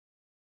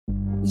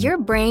Your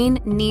brain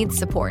needs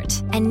support,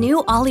 and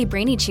new Ollie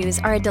Brainy Chews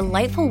are a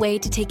delightful way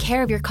to take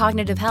care of your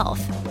cognitive health.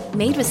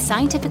 Made with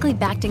scientifically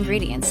backed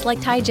ingredients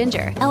like Thai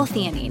ginger,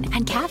 L-theanine,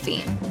 and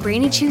caffeine,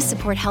 Brainy Chews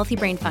support healthy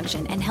brain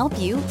function and help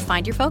you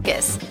find your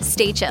focus,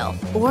 stay chill,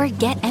 or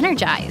get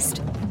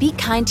energized. Be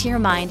kind to your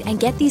mind and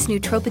get these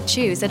nootropic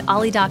chews at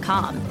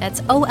ollie.com.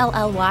 That's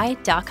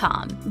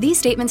OLLY.com. These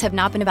statements have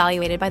not been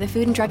evaluated by the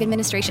Food and Drug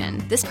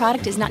Administration. This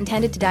product is not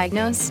intended to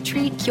diagnose,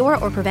 treat, cure,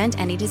 or prevent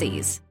any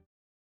disease.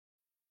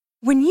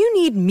 When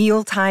you need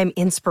mealtime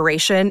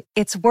inspiration,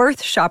 it's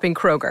worth shopping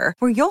Kroger,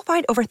 where you'll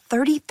find over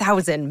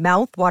 30,000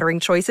 mouth-watering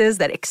choices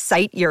that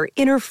excite your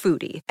inner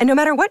foodie. And no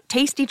matter what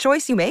tasty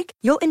choice you make,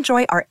 you'll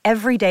enjoy our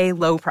everyday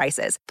low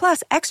prices,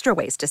 plus extra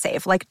ways to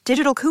save, like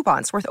digital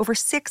coupons worth over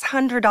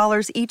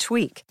 $600 each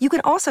week. You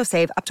can also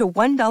save up to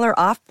 $1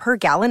 off per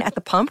gallon at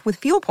the pump with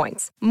fuel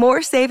points.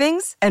 More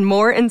savings and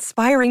more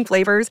inspiring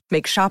flavors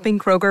make shopping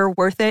Kroger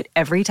worth it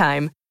every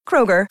time.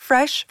 Kroger,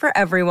 fresh for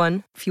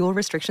everyone. Fuel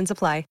restrictions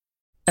apply.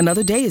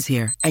 Another day is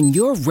here, and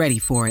you're ready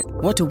for it.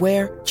 What to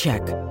wear?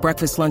 Check.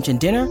 Breakfast, lunch, and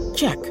dinner?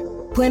 Check.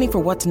 Planning for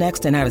what's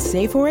next and how to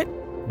save for it?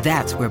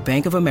 That's where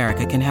Bank of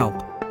America can help.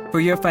 For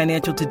your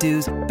financial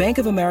to-dos, Bank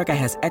of America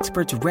has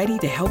experts ready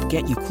to help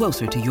get you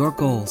closer to your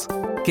goals.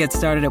 Get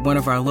started at one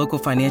of our local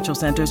financial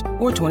centers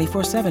or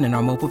 24/7 in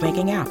our mobile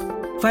banking app.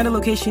 Find a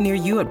location near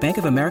you at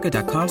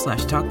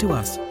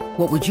bankofamerica.com/talktous.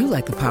 What would you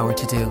like the power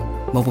to do?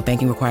 Mobile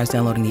banking requires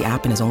downloading the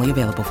app and is only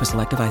available for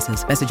select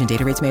devices. Message and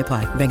data rates may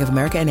apply. Bank of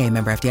America N.A.,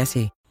 member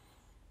FDIC.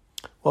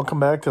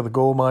 Welcome back to the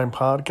Goldmine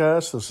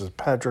Podcast. This is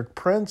Patrick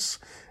Prince,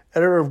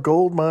 editor of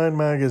Goldmine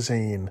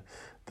Magazine,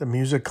 the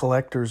music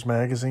collector's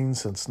magazine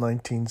since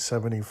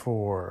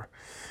 1974.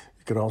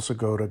 You can also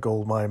go to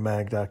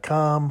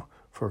goldminemag.com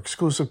for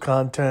exclusive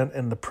content,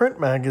 and the print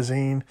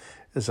magazine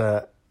is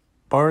at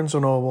Barnes &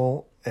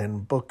 Noble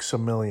and Books A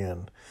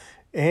Million.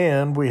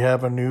 And we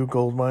have a new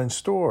Goldmine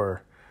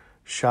store,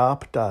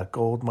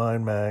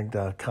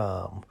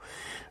 shop.goldminemag.com.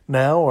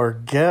 Now, our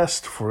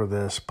guest for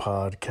this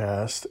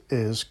podcast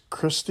is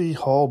Christy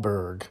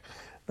Hallberg.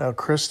 Now,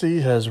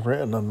 Christy has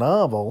written a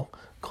novel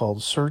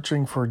called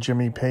Searching for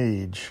Jimmy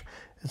Page.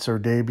 It's her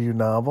debut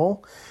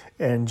novel,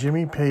 and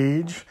Jimmy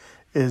Page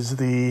is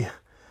the,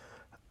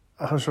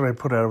 how should I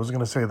put it? I was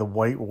going to say the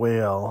white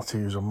whale, to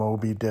use a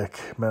Moby Dick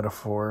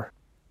metaphor.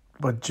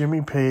 But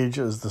Jimmy Page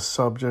is the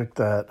subject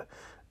that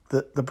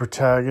the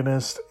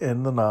protagonist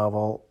in the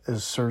novel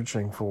is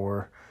searching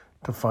for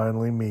to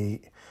finally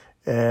meet.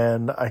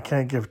 And I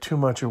can't give too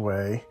much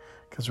away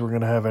because we're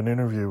going to have an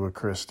interview with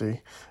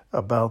Christy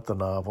about the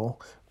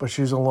novel. But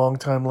she's a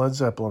longtime Led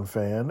Zeppelin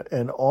fan,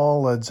 and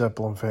all Led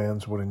Zeppelin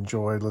fans would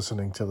enjoy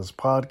listening to this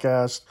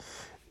podcast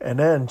and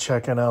then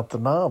checking out the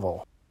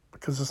novel.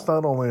 Because it's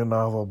not only a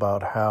novel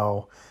about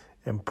how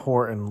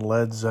important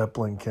Led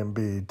Zeppelin can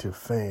be to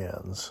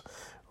fans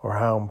or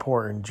how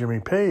important Jimmy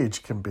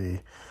Page can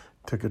be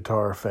to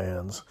guitar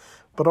fans,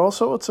 but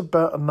also it's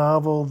about a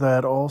novel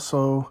that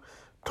also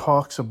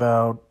talks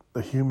about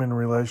the human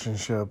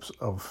relationships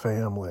of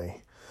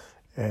family.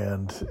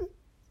 And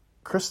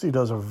Christy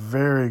does a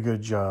very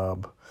good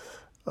job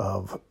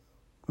of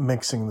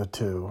mixing the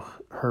two.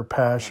 Her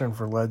passion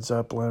for Led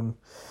Zeppelin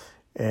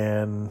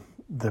and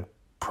the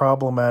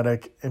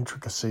problematic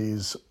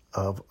intricacies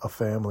of a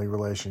family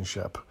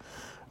relationship.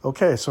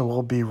 Okay, so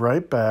we'll be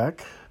right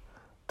back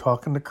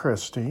talking to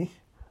Christy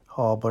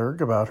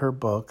Hallberg about her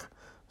book,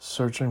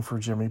 Searching for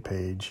Jimmy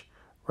Page,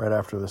 right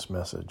after this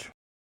message.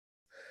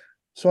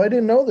 So I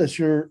didn't know this.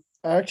 You're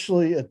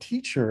actually a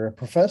teacher, a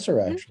professor,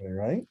 actually,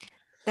 right?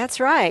 That's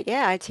right.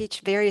 Yeah, I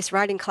teach various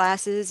writing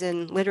classes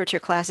and literature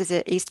classes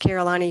at East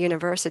Carolina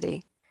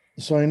University.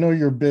 So I know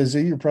you're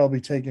busy. You're probably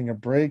taking a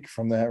break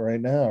from that right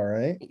now,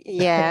 right?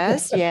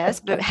 Yes,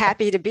 but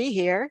happy to be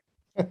here.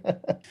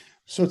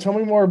 So tell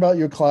me more about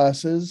your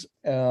classes.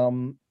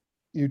 You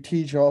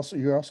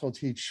also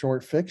teach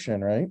short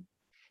fiction, right?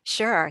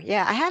 Sure.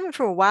 Yeah, I haven't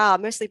for a while. I've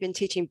mostly been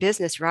teaching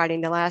business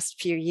writing the last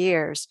few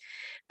years,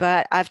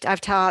 but I've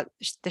taught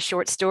the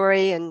short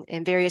story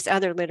and various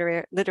other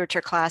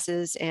literature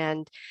classes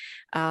and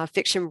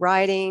fiction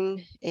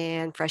writing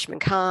and freshman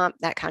comp,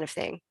 that kind of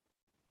thing.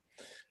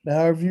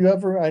 Now,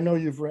 I know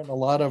you've written a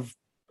lot of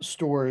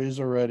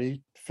stories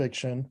already,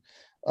 fiction.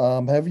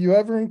 Have you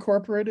ever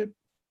incorporated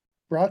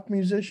rock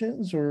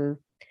musicians or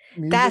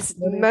music? That's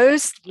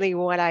mostly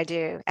what I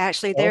do.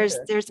 Actually, there's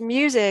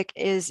music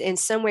is in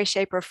some way,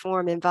 shape, or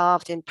form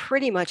involved in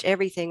pretty much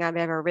everything I've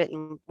ever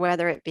written,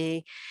 whether it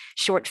be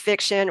short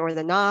fiction or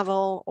the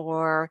novel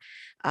or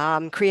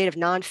creative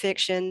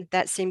nonfiction.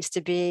 That seems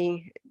to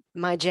be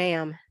my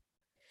jam.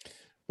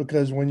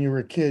 Because when you were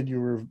a kid, you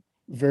were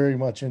very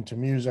much into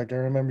music. I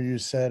remember you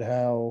said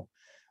how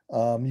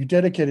you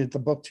dedicated the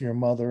book to your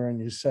mother, and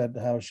you said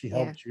how she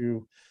helped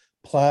you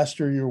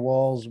plaster your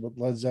walls with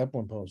Led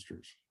Zeppelin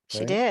posters.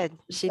 She did.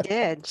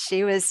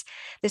 She was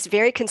this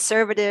very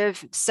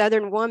conservative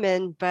Southern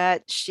woman,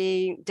 but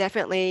she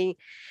definitely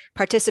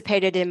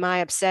participated in my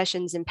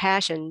obsessions and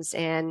passions,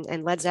 and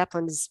Led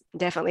Zeppelin's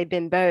definitely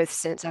been both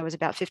since I was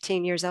about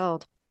 15 years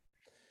old.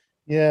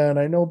 Yeah, and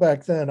I know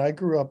back then I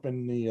grew up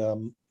in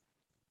the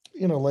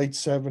late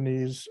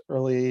 70s,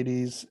 early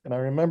 80s, and I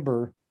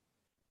remember,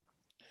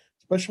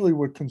 especially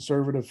with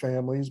conservative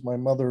families, my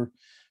mother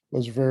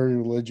was very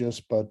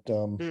religious, but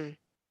Mm,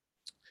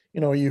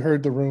 you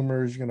heard the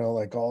rumors,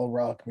 like all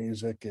rock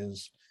music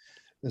is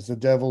the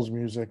devil's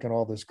music and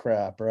all this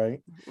crap,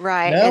 right?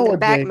 right. And the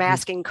Nowadays,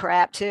 backmasking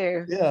crap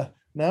too. yeah,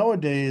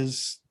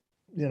 nowadays,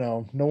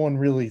 no one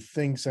really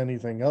thinks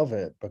anything of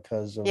it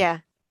because of Yeah.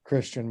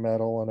 Christian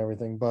metal and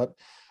everything. But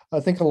I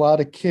think a lot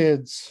of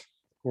kids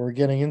who are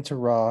getting into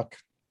rock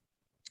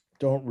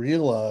don't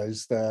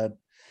realize that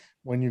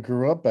when you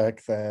grew up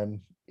back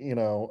then,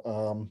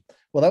 well,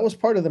 that was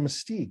part of the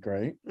mystique,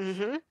 right?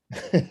 Hmm.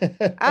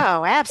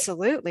 Oh,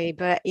 absolutely.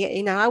 But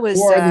I Who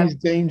was are these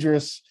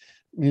dangerous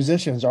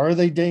musicians? Are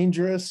they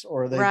dangerous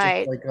or are they just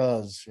right. like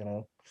us?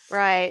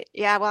 Right.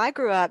 Yeah. Well, I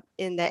grew up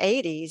in the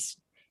 80s.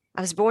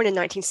 I was born in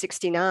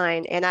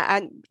 1969, and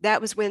I that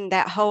was when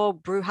that whole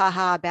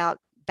brouhaha about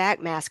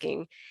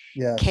backmasking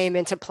Yes, came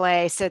into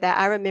play. So that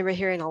I remember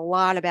hearing a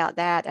lot about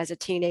that as a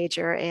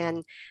teenager,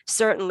 and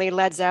certainly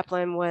Led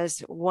Zeppelin was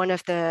one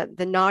of the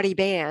naughty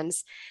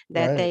bands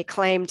that right. they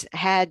claimed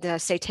had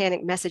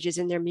satanic messages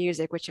in their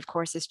music, which of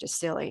course is just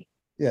silly.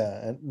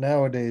 Yeah, and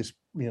nowadays,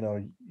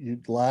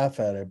 you'd laugh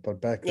at it,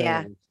 but back then it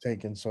Yeah. was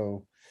taken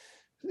so,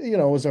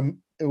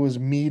 it was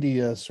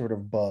media sort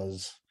of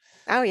buzz.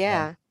 Oh Um,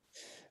 yeah.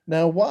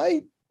 Now,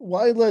 why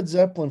Led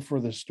Zeppelin for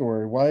the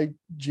story? Why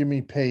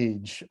Jimmy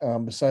Page?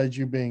 Besides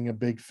you being a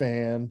big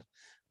fan,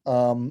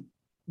 um,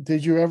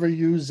 did you ever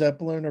use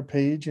Zeppelin or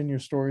Page in your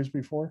stories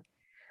before?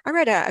 I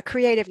read a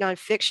creative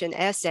nonfiction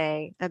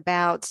essay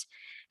about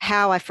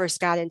how I first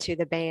got into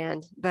the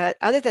band. But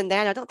other than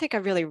that, I don't think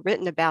I've really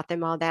written about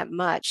them all that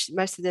much.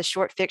 Most of the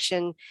short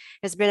fiction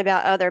has been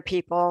about other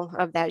people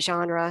of that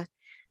genre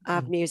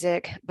of Mm.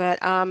 music. But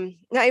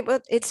no,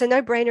 it's a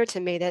no-brainer to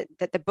me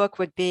that the book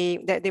would be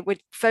that it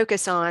would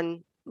focus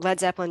on Led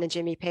Zeppelin and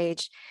Jimmy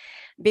Page,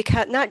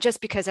 because not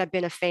just because I've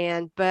been a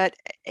fan, but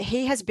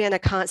he has been a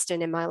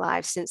constant in my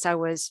life since I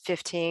was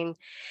 15,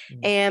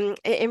 Mm.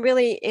 and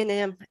really in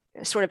a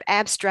sort of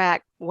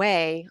abstract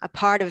way, a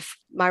part of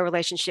my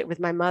relationship with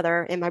my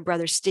mother and my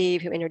brother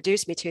Steve, who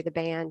introduced me to the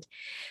band.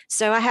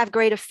 So I have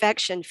great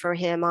affection for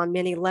him on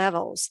many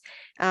levels.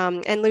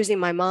 And losing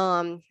my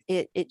mom,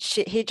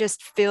 he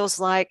just feels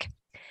like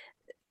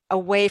a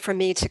way for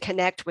me to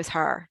connect with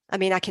her. I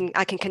mean, I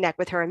can connect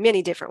with her in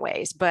many different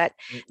ways, but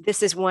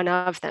this is one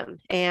of them.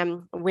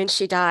 And when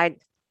she died,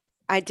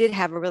 I did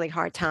have a really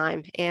hard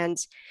time, and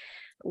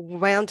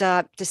wound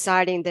up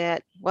deciding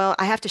that, well,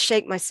 I have to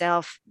shake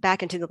myself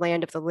back into the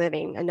land of the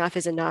living. Enough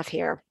is enough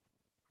here.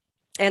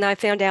 And I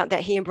found out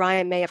that he and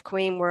Brian May of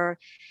Queen were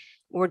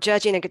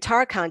judging a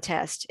guitar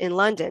contest in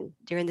London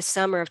during the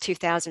summer of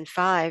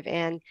 2005.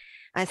 And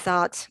I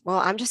thought, well,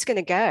 I'm just going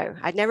to go.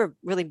 I'd never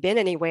really been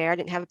anywhere. I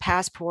didn't have a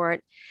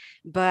passport,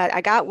 but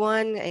I got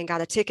one and got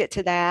a ticket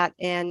to that.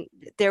 And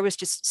there was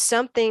just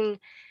something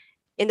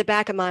in the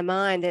back of my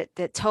mind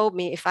that told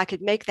me if I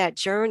could make that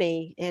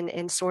journey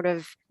and sort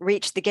of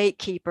reach the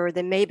gatekeeper,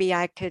 then maybe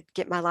I could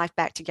get my life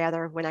back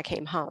together when I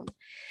came home.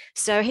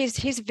 So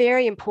he's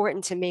very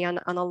important to me on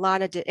a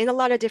lot of in a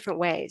lot of different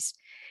ways.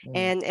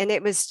 Mm. And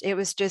it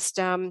was just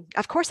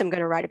of course I'm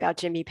going to write about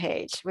Jimmy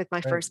Page with my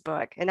Right. first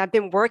book, and I've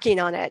been working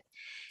on it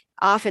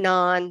off and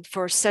on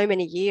for so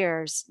many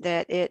years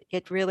that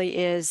it really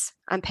is.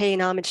 I'm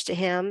paying homage to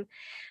him,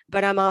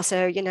 but I'm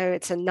also,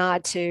 it's a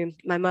nod to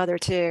my mother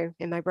too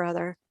and my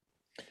brother.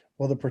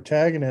 Well, the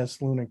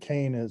protagonist, Luna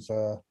Kane, is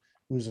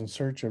who's in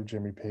search of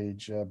Jimmy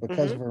Page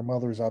because of Hmm. her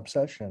mother's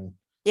obsession.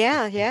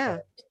 Yeah, yeah,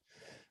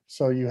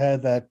 So you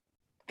had that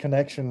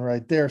connection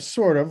right there,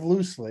 sort of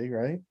loosely,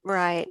 right?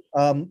 right.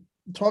 Um,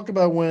 Talk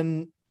about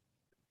when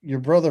your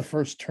brother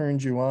first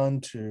turned you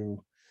on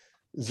to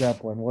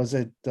Zeppelin. Was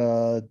it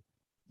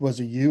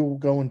you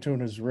going to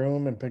his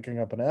room and picking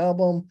up an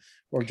album,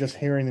 or just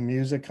hearing the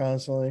music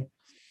constantly?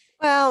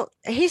 Well,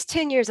 he's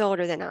 10 years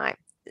older than I.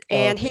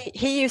 And Okay.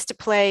 he used to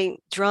play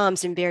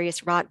drums in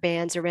various rock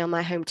bands around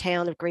my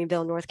hometown of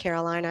Greenville, North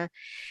Carolina.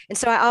 And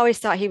so I always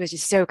thought he was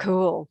just so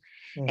cool.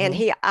 And Hmm.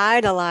 he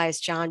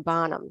idolized John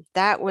Bonham.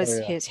 That Oh was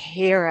yeah. his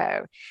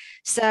hero.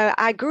 So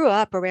I grew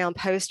up around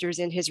posters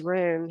in his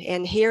room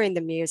and hearing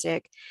the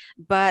music.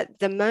 But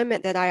the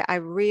moment that I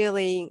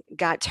really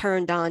got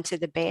turned on to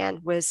the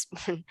band was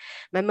when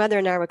my mother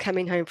and I were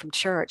coming home from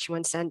church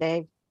one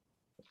Sunday,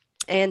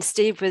 and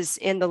Steve was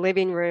in the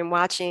living room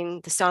watching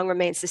The Song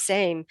Remains the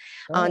Same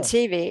on Oh.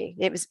 TV.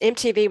 It was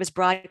MTV was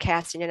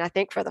broadcasting it, I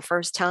think, for the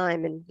first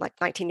time in like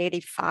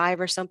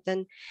 1985 or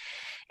something.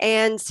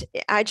 And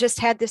I just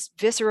had this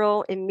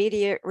visceral,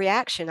 immediate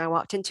reaction. I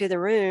walked into the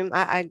room.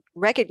 I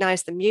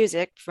recognized the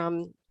music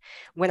from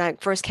when I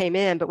first came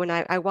in, but when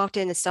I walked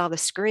in and saw the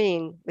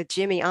screen with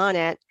Jimmy on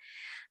it,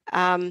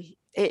 um,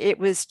 it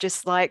was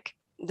just like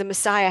the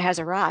Messiah has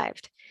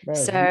arrived. Right.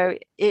 So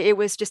it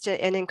was just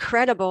an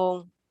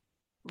incredible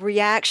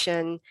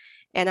reaction,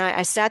 And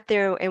I sat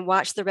there and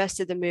watched the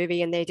rest of the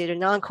movie, and they did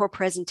an encore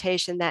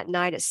presentation that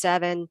night at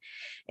 7.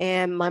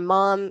 And my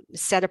mom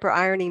set up her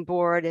ironing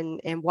board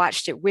and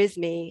watched it with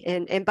me.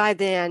 And by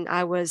then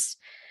I was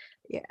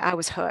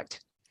hooked.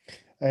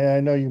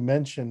 I know you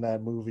mentioned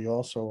that movie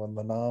also in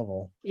the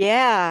novel.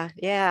 Yeah,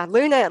 yeah.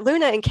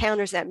 Luna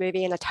encounters that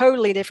movie in a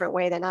totally different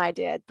way than I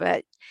did.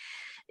 But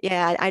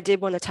yeah, I did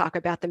want to talk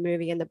about the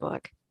movie in the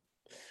book.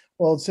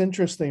 Well, it's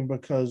interesting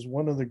because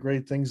one of the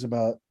great things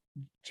about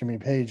Jimmy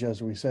Page,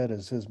 as we said,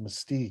 is his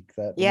mystique,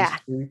 that Yeah.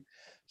 mystery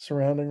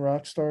surrounding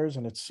rock stars.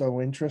 And it's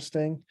so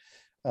interesting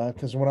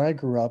because when I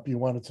grew up, you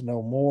wanted to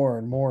know more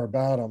and more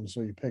about him.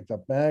 So you picked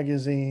up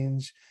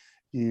magazines,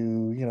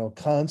 you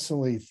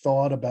constantly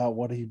thought about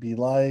what he'd be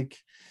like.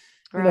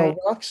 Right.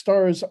 Rock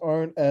stars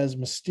aren't as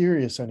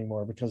mysterious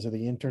anymore because of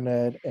the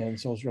internet and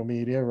social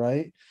media,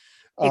 right?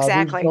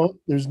 Exactly.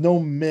 There's no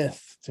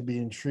myth to be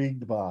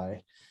intrigued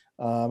by.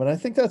 And I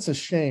think that's a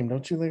shame.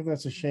 Don't you think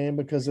that's a shame?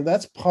 Because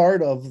that's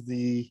part of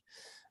the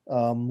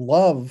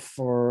love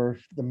for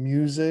the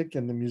music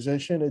and the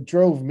musician. It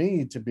drove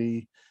me to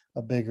be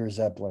a bigger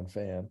Zeppelin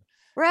fan.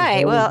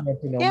 Right. Well,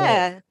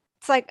 yeah.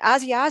 It's like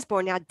Ozzy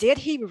Osbourne. Now, did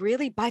he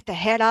really bite the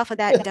head off of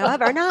that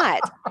dove or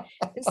not?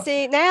 And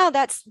see, now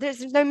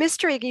there's no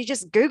mystery. You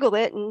just Google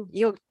it and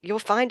you'll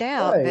find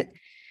out. Right. But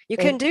you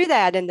couldn't do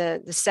that in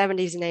the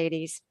 70s and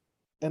 80s.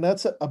 And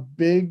that's a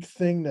big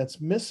thing that's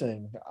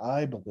missing,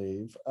 I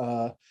believe.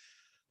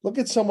 Look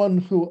at someone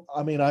who,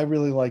 I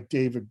really like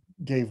Dave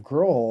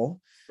Grohl,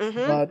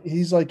 but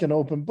he's like an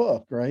open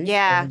book, right?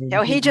 Yeah.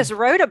 He just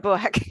wrote a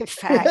book, in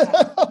fact.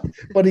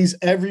 But he's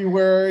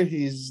everywhere.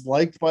 He's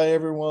liked by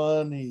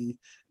everyone. He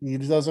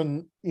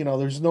doesn't,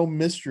 there's no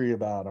mystery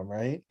about him,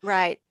 right?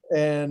 Right.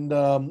 And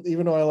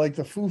even though I like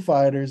the Foo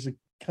Fighters, it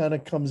kind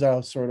of comes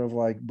out sort of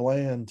like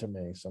bland to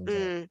me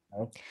sometimes.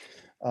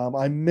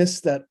 I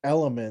miss that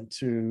element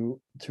to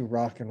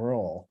rock and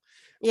roll.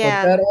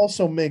 Yeah. But that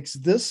also makes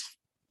this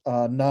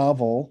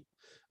novel,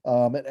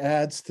 it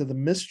adds to the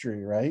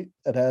mystery, right?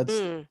 It adds,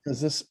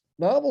 because this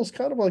novel is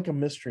kind of like a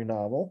mystery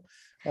novel.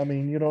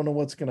 You don't know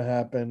what's going to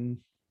happen.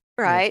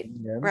 Right.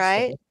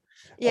 Right. So,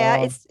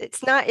 yeah.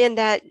 It's not in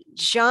that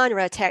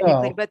genre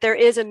technically, but there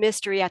is a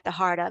mystery at the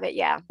heart of it.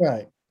 Yeah.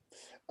 Right.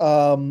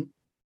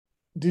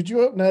 Did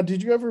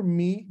you ever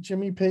meet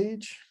Jimmy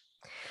Page?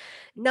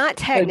 Not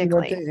technically. You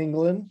went to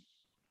England?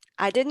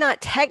 I did not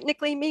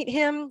technically meet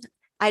him.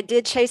 I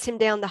did chase him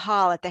down the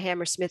hall at the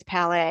Hammersmith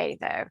Palais,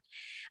 though.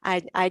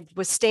 I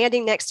was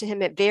standing next to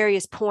him at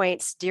various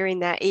points during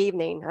that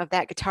evening of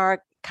that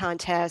guitar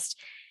contest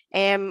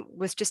and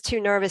was just too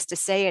nervous to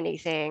say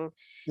anything.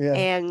 Yeah.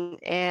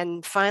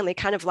 And finally,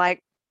 kind of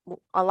like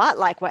a lot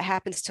like what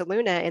happens to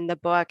Luna in the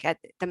book, at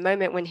the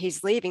moment when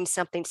he's leaving,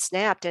 something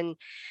snapped, and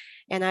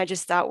I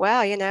just thought,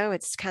 well,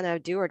 it's kind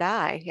of do or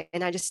die.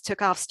 And I just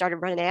took off, started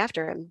running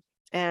after him,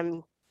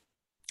 and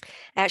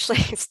actually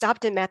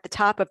stopped him at the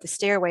top of the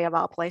stairway of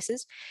all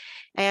places.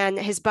 And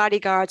his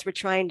bodyguards were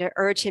trying to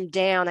urge him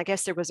down. I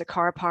guess there was a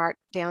car parked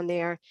down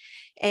there.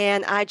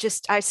 And I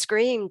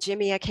screamed,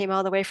 "Jimmy, I came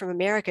all the way from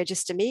America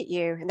just to meet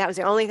you." And that was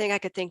the only thing I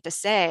could think to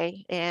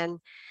say. And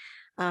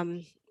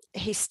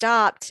he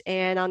stopped,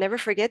 and I'll never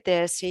forget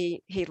this.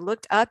 He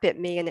looked up at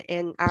me,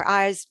 and our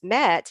eyes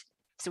met.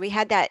 So we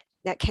had that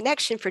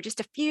connection for just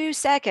a few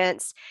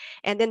seconds,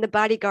 and then the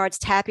bodyguards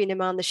tapping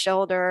him on the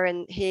shoulder,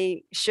 and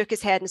he shook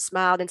his head and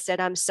smiled and said,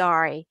 "I'm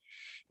sorry."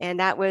 And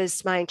that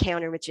was my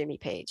encounter with Jimmy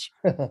Page.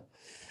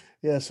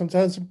 Yeah,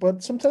 sometimes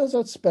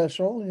that's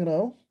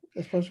special,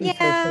 especially for a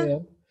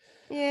fan.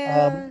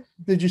 Yeah.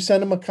 Did you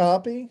send him a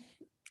copy?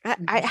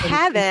 I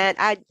haven't.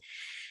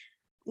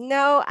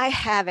 No, I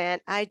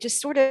haven't. I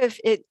just sort of,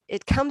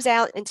 it comes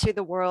out into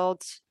the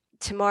world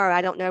tomorrow.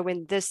 I don't know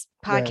when this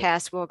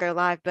podcast will go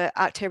live, but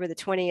October the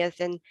 20th.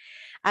 And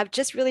I've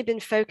just really been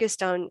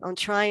focused on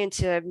trying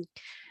to,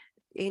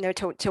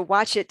 to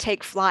watch it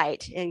take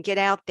flight and get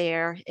out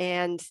there.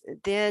 And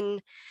then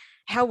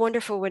how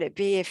wonderful would it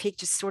be if he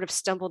just sort of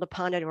stumbled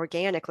upon it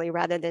organically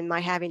rather than my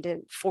having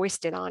to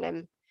foist it on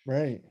him.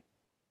 Right.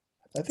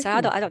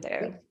 I don't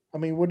know.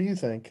 What do you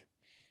think?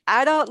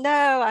 I don't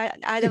know.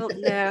 I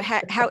don't know.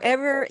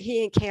 However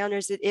he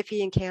encounters it, if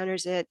he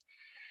encounters it,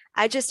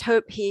 I just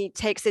hope he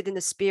takes it in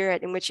the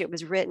spirit in which it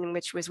was written,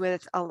 which was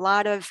with a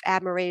lot of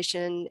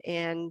admiration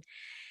and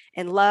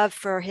love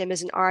for him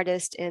as an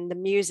artist and the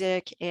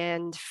music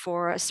and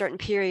for a certain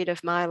period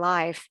of my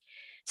life.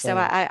 So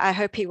I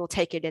hope he will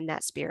take it in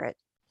that spirit.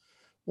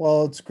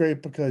 Well, it's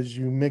great because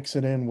you mix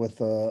it in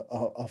with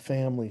a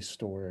family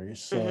story.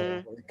 So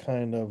it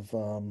kind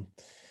of,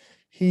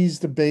 he's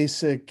the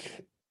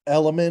basic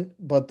element,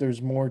 but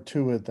there's more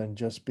to it than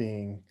just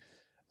being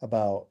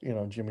about,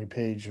 Jimmy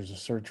Page. There's a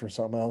search for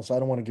something else. I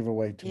don't want to give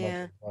away too much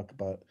to talk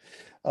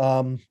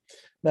about.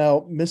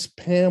 Now, Miss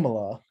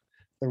Pamela,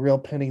 the real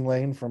Penny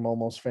Lane from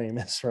Almost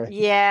Famous, right?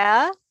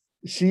 Yeah.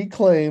 She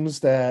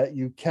claims that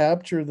you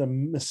capture the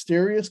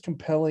mysterious,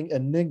 compelling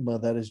enigma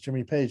that is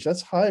Jimmy Page.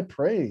 That's high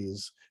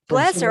praise.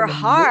 Bless her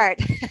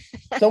heart.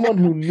 Someone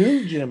who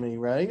knew Jimmy,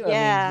 right?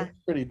 Yeah. That's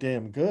pretty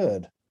damn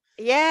good.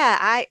 Yeah,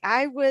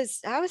 I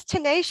was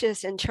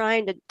tenacious in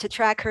trying to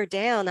track her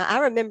down. I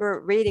remember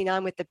reading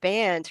On with the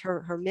Band,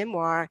 her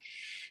memoir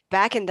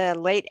back in the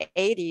late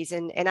 80s,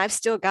 and I've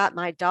still got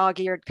my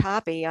dog-eared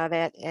copy of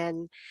it.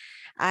 And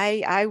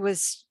I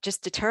was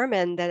just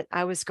determined that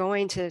I was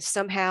going to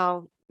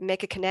somehow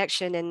make a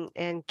connection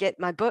and get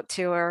my book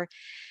to her.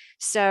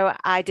 So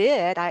I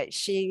did.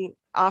 She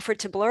offered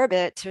to blurb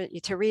it,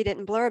 to read it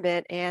and blurb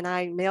it, and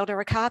I mailed her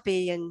a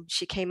copy, and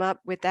she came up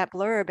with that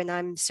blurb, and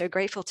I'm so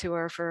grateful to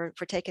her for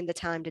taking the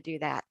time to do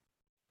that.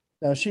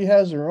 Now she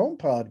has her own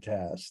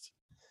podcast.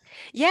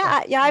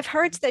 Yeah, I've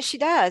heard that she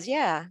does.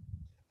 Yeah.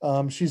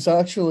 She's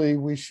actually,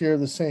 we share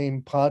the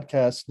same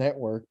podcast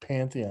network,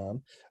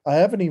 Pantheon. I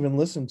haven't even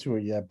listened to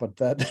it yet, but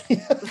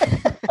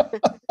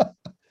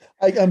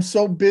I'm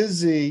so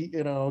busy,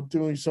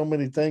 doing so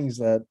many things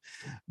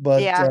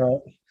but Yeah.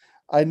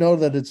 I know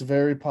that it's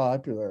very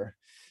popular.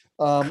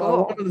 I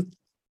Cool. wanted to,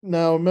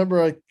 now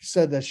remember I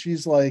said that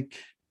she's like,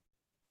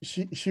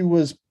 she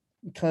was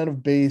kind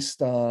of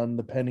based on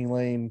the Penny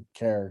Lane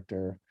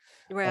character,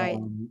 Right.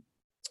 um,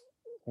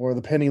 or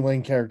the Penny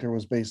Lane character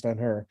was based on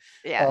her.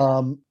 Yeah.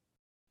 Um,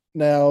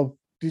 Now,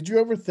 did you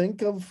ever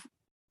think of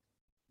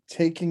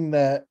taking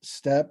that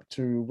step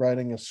to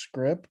writing a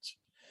script,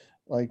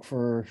 like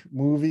for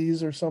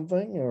movies or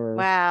something? Or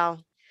Wow.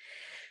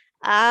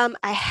 I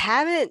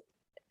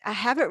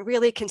haven't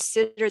really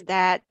considered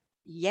that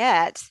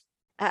yet.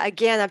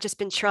 Again, I've just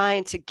been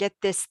trying to get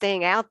this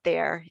thing out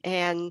there.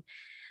 And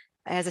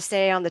as I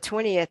say, on the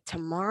 20th,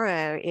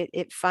 tomorrow,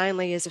 it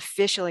finally is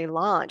officially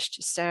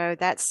launched. So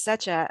that's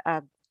such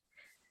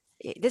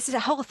this is a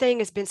whole thing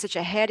has been such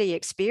a heady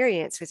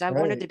experience because I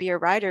wanted right? to be a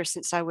writer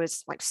since I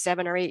was like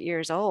 7 or 8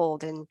 years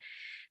old. And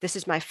this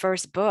is my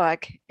first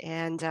book.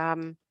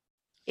 And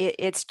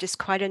it's just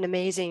quite an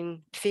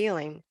amazing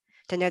feeling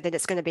to know that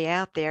it's going to be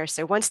out there.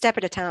 So one step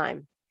at a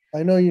time.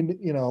 I know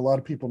a lot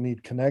of people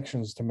need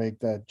connections to make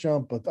that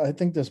jump, but I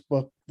think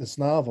this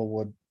novel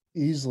would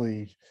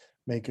easily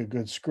make a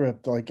good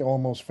script, like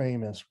Almost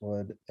Famous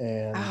would.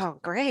 And Oh,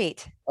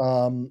 great.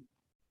 um,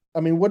 I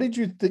mean, what did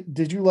you think?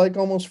 Did you like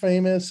Almost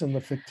Famous and the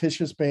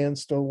fictitious band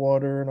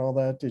Stillwater and all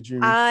that? Did you?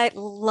 I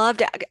loved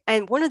it.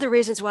 And one of the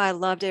reasons why I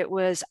loved it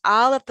was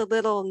all of the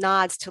little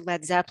nods to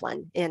Led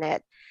Zeppelin in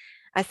it.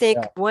 I think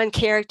Yeah, one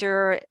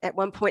character at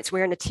one point's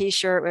wearing a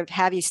t-shirt with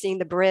 "Have you seen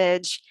the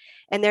bridge?"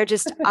 And they're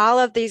just all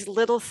of these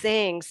little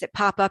things that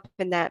pop up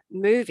in that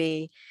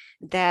movie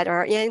that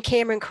are, and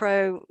Cameron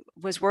Crowe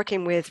was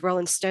working with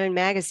Rolling Stone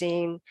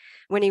magazine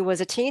when he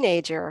was a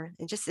teenager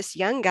and just this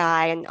young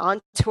guy and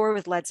on tour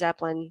with Led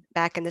Zeppelin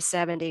back in the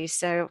 70s.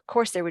 So of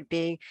course there would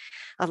be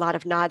a lot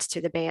of nods to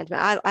the band.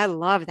 But I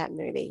love that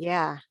movie.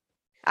 Yeah.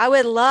 I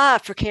would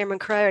love for Cameron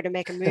Crowe to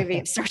make a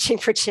movie searching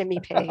for Jimmy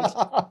Page.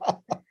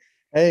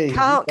 hey,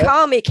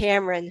 Call me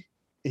Cameron.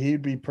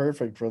 he'd be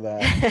perfect for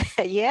that.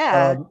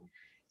 Yeah. Um,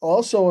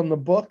 Also in the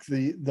book,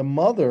 the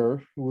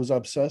mother who was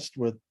obsessed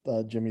with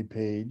Jimmy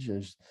Page,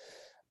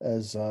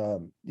 as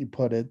you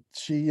put it,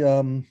 she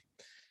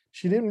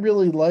didn't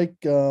really like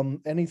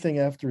anything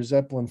after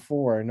Zeppelin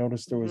 4. I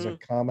noticed there was a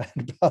Mhm.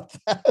 comment about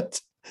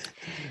that,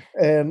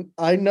 and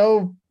I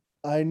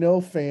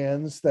know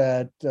fans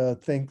that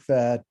think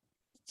that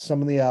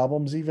some of the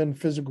albums, even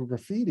Physical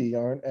Graffiti,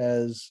 aren't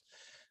as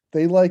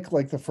they like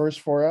the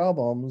first four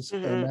albums,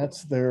 and Mhm.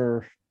 that's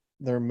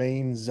their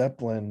main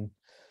Zeppelin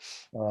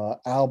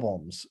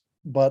albums.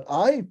 But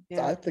I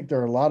Yeah. think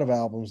there are a lot of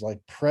albums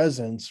like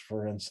Presence,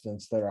 for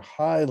instance, that are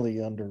highly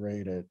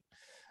underrated.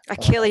 Uh,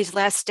 Achilles'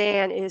 Last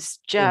Stand is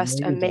just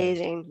amazing.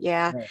 amazing.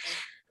 Yeah. Yes.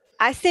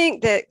 I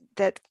think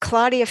that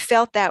Claudia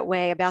felt that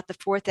way about the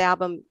fourth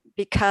album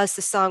because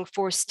the song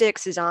Four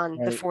Sticks is on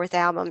the Right. fourth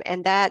album,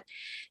 and that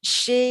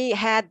she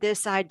had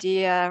this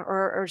idea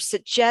or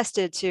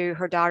suggested to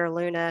her daughter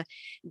Luna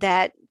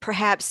that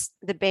perhaps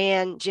the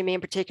band, Jimmy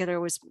in particular,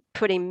 was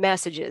putting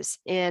messages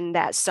in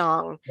that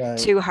song Right.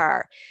 to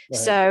her. Right.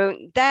 So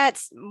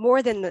that's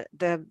more than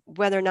the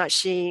whether or not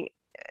she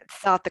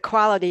thought the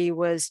quality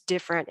was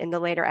different in the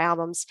later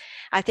albums.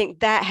 I think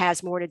that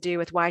has more to do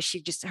with why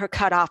she just her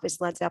cutoff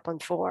is Led Zeppelin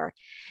 4.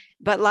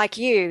 But like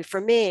you, for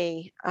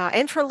me,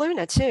 and for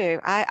Luna too,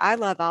 I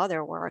love all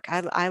their work.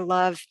 I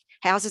love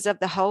Houses of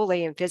the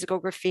Holy and Physical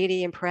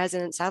Graffiti and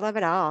Presence. I love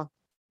it all.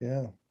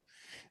 Yeah.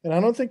 And I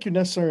don't think you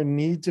necessarily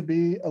need to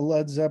be a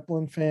Led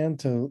Zeppelin fan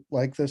to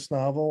like this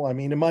novel. I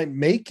mean, it might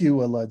make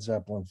you a Led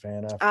Zeppelin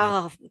fan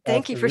Oh,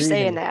 thank you after for reading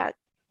saying it. that.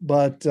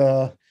 But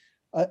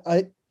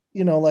I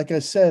like I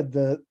said,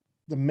 the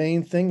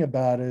main thing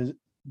about it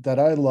that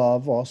I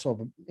love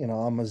also,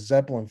 I'm a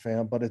Zeppelin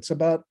fan, but it's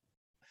about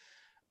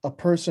a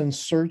person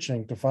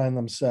searching to find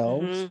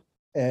themselves Hmm.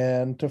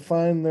 and to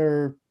find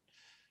their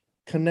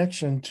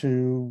connection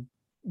to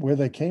where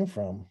they came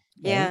from, right?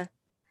 Yeah,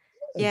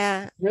 It's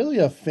yeah, really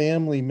a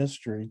family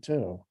mystery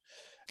too.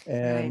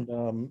 right.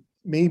 And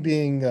me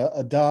being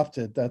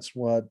adopted, that's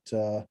what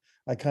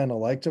I kind of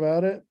liked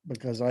about it,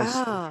 because I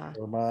searched Ah,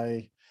 for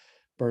my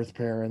birth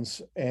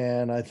parents.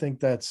 And I think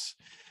that's,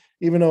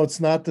 even though it's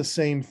not the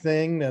same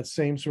thing, that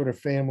same sort of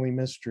family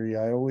mystery,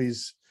 I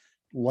always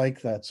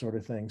like that sort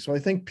of thing. So I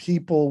think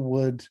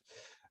people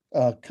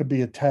could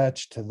be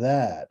attached to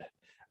that.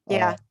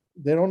 Yeah.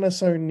 They don't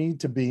necessarily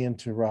need to be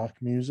into rock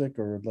music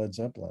or Led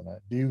Zeppelin.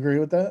 Do you agree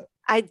with that?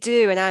 I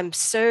do. And I'm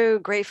so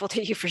grateful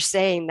to you for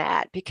saying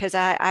that, because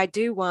I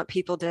do want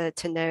people to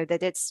know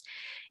that it's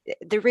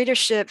the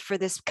readership for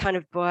this kind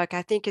of book,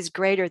 I think, is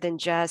greater than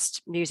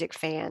just music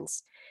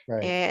fans.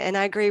 Right. And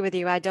I agree with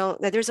you.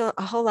 There's a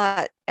whole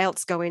lot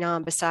else going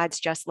on besides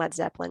just Led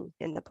Zeppelin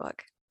in the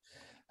book.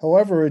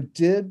 However, it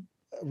did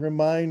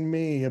remind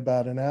me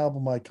about an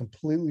album I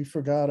completely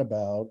forgot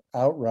about,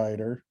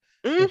 Outrider,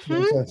 which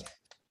was a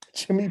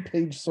Jimmy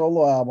Page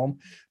solo album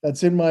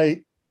that's in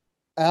my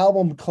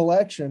album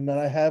collection that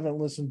I haven't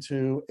listened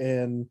to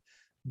in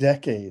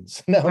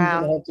decades. Now I'm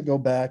going to have to go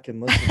back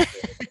and listen to it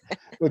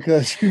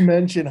because you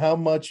mentioned how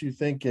much you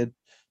think it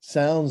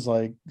sounds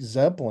like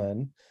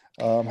Zeppelin,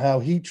 how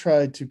he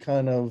tried to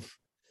kind of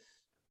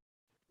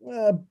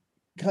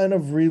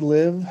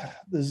relive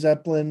the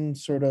Zeppelin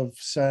sort of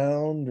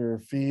sound or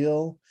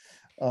feel.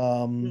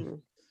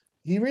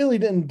 He really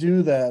didn't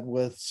do that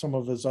with some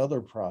of his other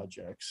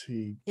projects.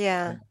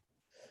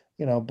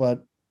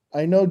 But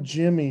I know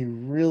Jimmy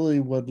really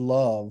would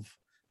love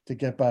to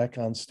get back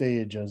on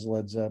stage as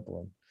Led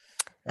Zeppelin.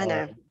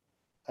 I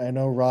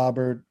know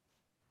Robert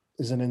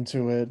isn't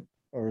into it,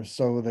 or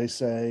so they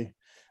say.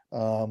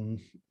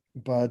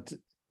 But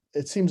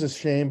it seems a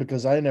shame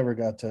because I never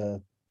got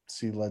to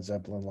see Led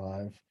Zeppelin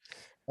live.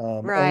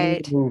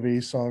 Only the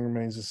movie Song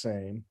Remains the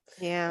Same.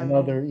 Yeah. And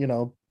other,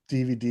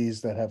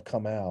 DVDs that have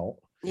come out.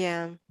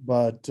 Yeah.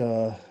 But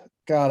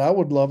God, I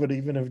would love it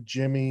even if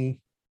Jimmy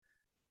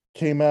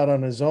came out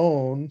on his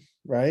own,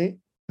 right?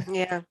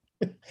 Yeah.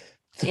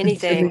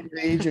 Anything.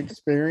 Age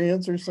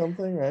experience or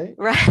something, right?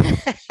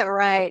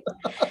 Right.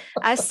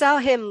 I saw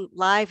him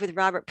live with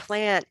Robert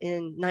Plant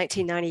in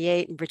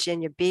 1998 in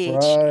Virginia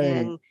Beach,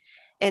 and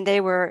they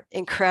were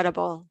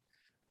incredible.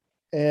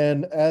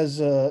 And as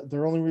the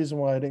only reason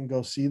why I didn't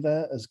go see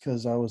that is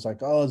because I was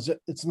like, oh,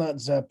 it's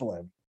not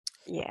Zeppelin.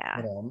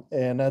 Yeah.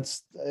 And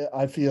that's,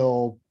 I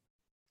feel,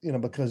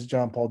 because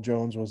John Paul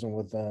Jones wasn't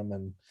with them,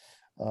 and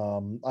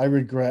I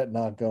regret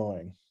not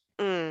going.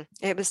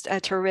 It was a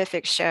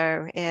terrific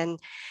show, and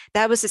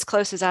that was as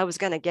close as I was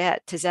going to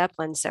get to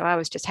Zeppelin, so I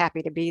was just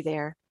happy to be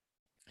there.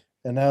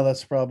 And now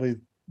that's probably,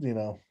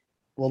 we'll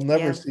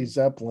never see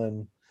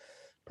Zeppelin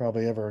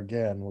probably ever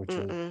again,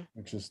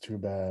 which is too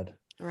bad.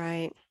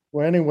 Right.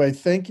 Well, anyway,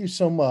 thank you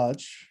so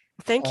much.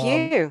 Thank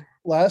you.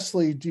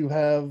 Lastly, do you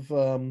have,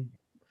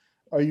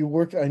 are you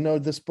working? I know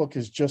this book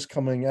is just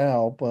coming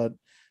out, but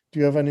do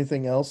you have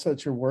anything else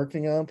that you're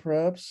working on,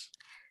 perhaps?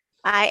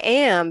 I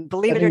am,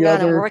 believe it or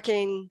not, I'm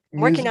working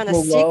on a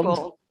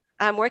sequel.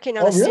 I'm working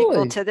on a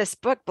sequel to this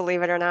book,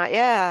 believe it or not.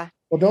 Yeah.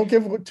 Well, don't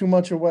give too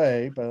much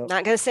away, but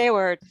not going to say a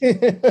word.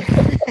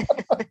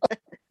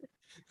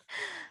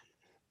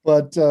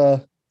 But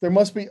there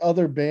must be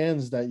other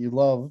bands that you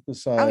love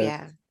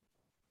besides.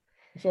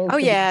 Oh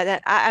yeah.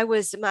 That I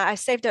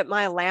saved up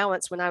my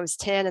allowance when I was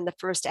 10, and the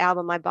first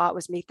album I bought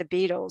was Meet the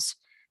Beatles.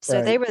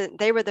 So they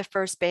were the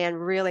first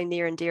band really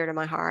near and dear to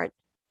my heart.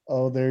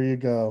 Oh, there you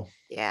go.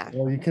 Yeah.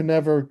 Well, the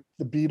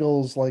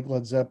Beatles, like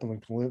Led Zeppelin,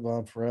 can live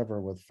on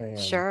forever with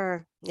fans.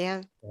 Sure.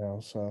 Yeah.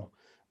 So,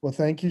 well,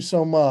 thank you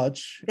so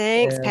much.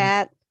 Thanks,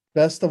 Pat.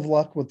 Best of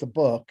luck with the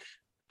book.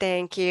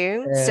 Thank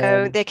you. And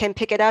so they can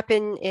pick it up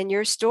in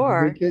your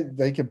store.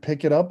 They can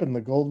pick it up in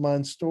the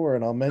Goldmine store,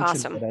 and I'll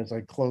mention it as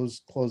I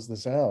close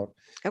this out.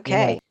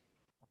 Okay.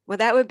 Well,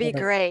 that would be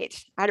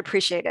great. I'd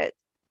appreciate it.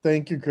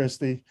 Thank you,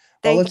 Christy.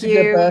 I'll let you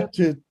get back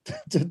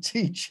to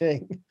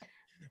teaching.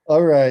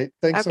 All right.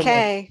 Thanks so much.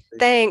 Okay.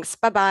 Thanks.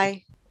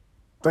 Bye-bye.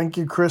 Thank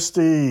you,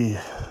 Christy.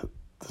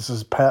 This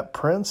is Pat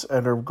Prince,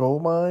 editor of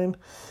Goldmine.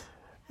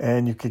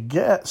 And you could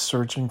get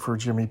Searching for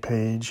Jimmy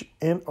Page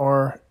in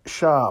our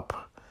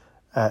shop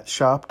at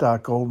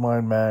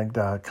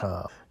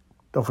shop.goldminemag.com.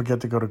 Don't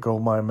forget to go to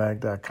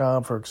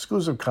goldminemag.com for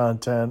exclusive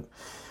content.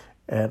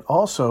 And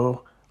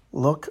also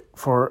look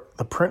for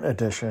the print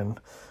edition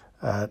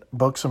at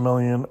Books A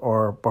Million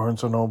or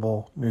Barnes &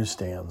 Noble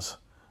newsstands.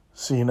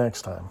 See you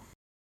next time.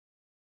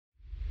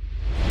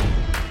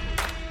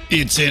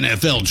 It's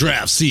NFL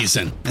draft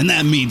season, and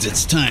that means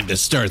it's time to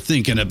start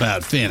thinking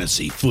about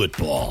fantasy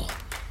football.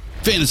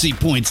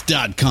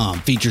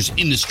 FantasyPoints.com features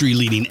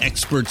industry-leading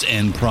experts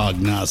and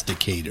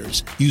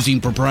prognosticators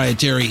using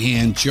proprietary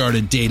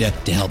hand-charted data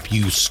to help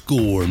you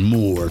score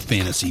more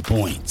fantasy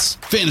points.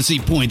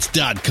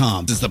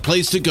 FantasyPoints.com is the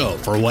place to go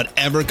for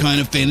whatever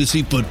kind of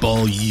fantasy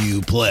football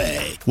you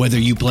play. Whether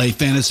you play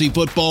fantasy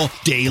football,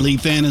 daily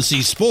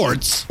fantasy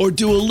sports, or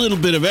do a little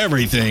bit of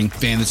everything,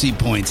 Fantasy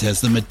Points has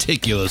the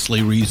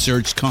meticulously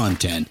researched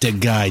content to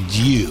guide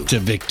you to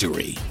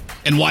victory.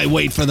 And why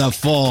wait for the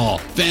fall?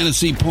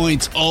 Fantasy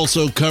Points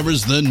also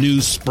covers the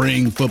new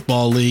spring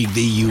football league,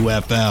 the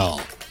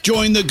UFL.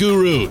 Join the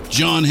guru,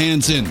 John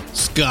Hansen,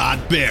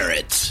 Scott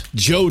Barrett.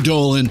 Joe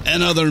Dolan,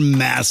 and other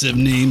massive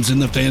names in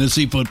the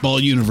fantasy football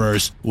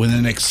universe with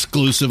an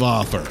exclusive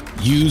offer.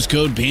 Use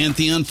code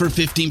Pantheon for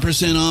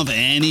 15% off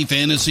any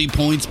Fantasy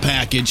Points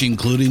package,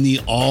 including the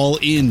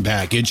all-in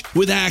package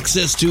with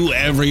access to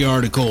every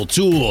article,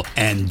 tool,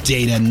 and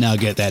data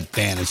nugget that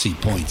Fantasy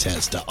Points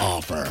has to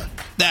offer.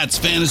 That's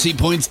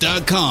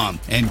fantasypoints.com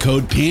and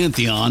code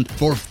Pantheon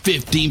for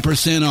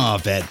 15%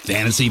 off at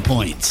Fantasy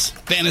Points.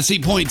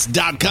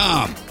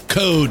 Fantasypoints.com,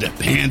 code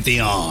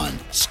Pantheon.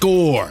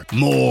 Score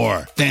more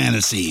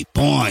fantasy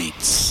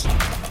points.